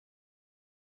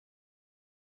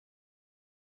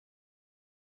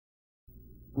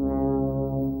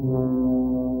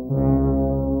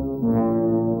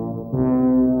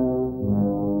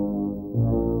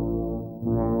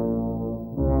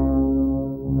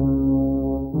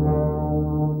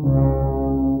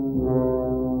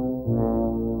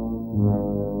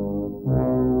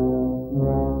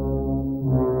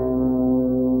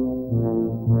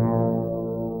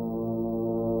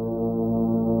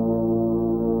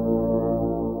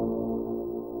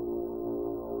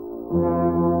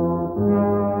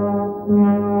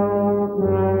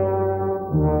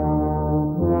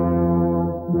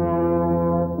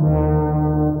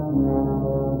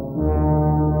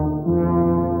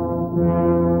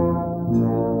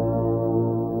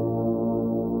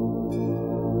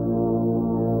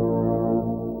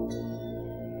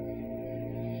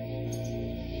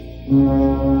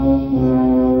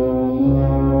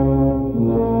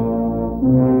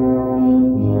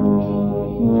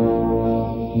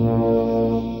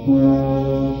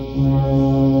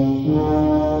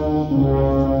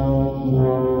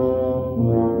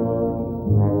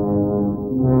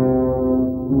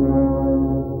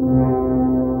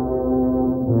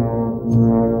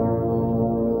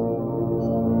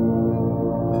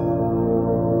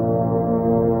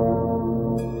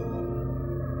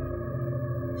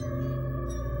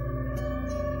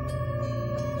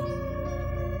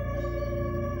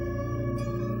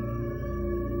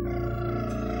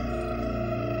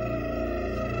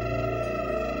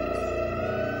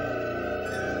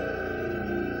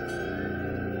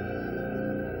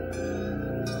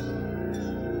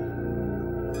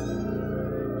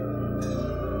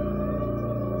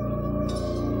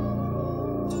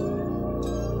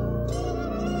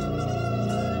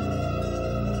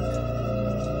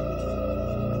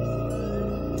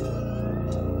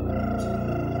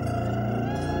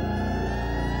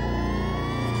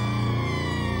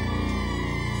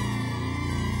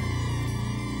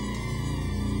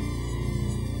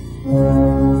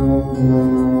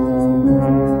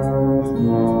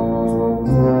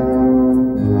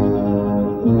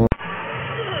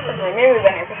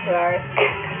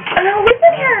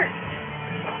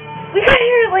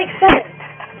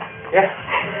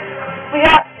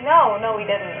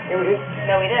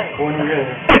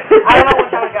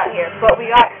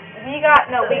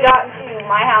We got to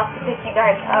my house to pick you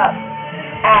guys up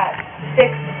at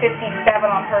 6:57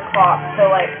 on her clock, so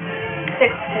like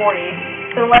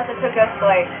 6:40. So unless it took us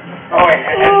like... Oh wait,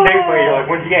 and then basically you're like,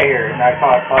 when did you get here? And I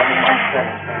thought it was like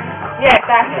 7:10. Yeah,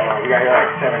 exactly. So we got here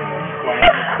like 7:20.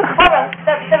 How about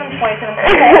 7:20?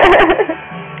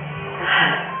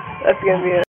 That's gonna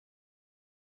be it.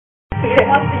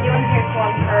 What's the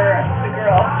uniform for the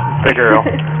girl? The girl.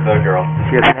 The girl.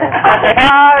 She has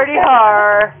Hardy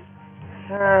har.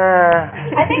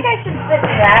 I think I should sit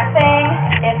in that thing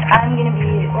if I'm gonna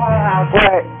be. Wow.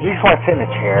 What? You just want to sit in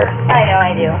a chair. I know,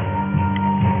 I do.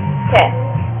 Okay.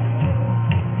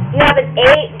 You have an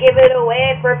 8, give it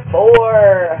away for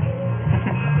 4.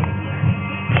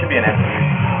 Should be an empty.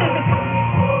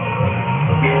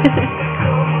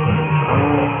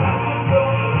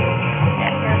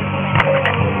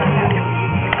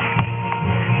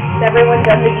 Has everyone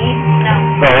done the deed? No.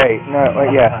 Oh wait, no,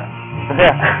 wait, yeah.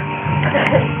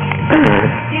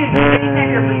 Dude, did you take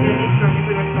your opportunities for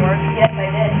nuclear stores? Yes, I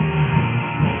did.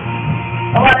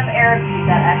 A lot of Arabs do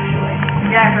that, actually.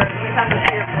 Yeah, I heard. We found it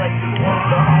here for like 2 months.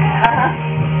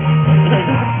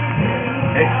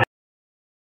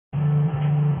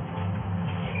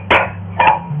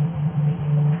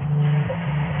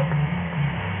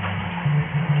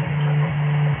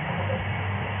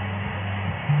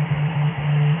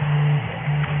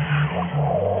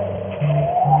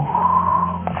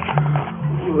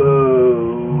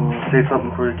 Say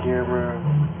something for the camera.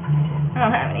 I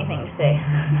don't have anything to say.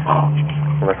 Well,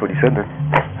 that's what he said then.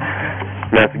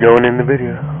 That's going in the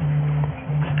video.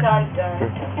 Dun dun.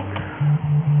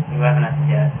 You haven't asked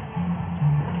yet.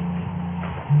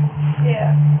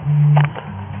 Yeah.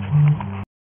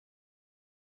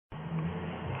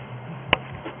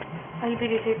 Are you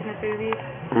videotaping the boobies?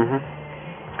 Mm-hmm.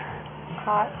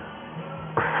 Hot.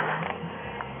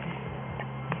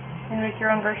 And make your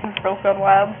own version of Springfield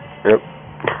Wild? Yep.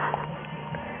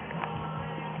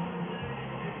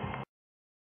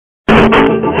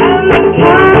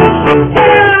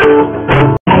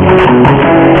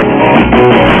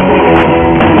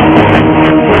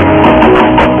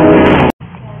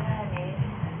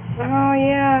 Oh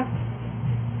yeah.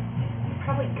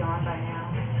 Probably gone by now.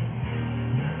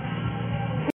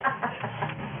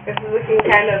 This is looking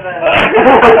kind of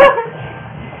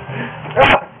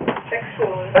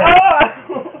sexual.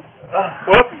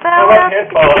 Whoops! My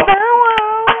pants fall off.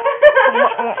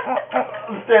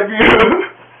 Stab you.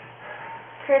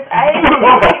 Chris, I didn't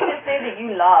expect you to say that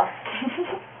you lost.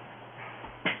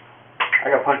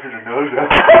 I got punched in the nose.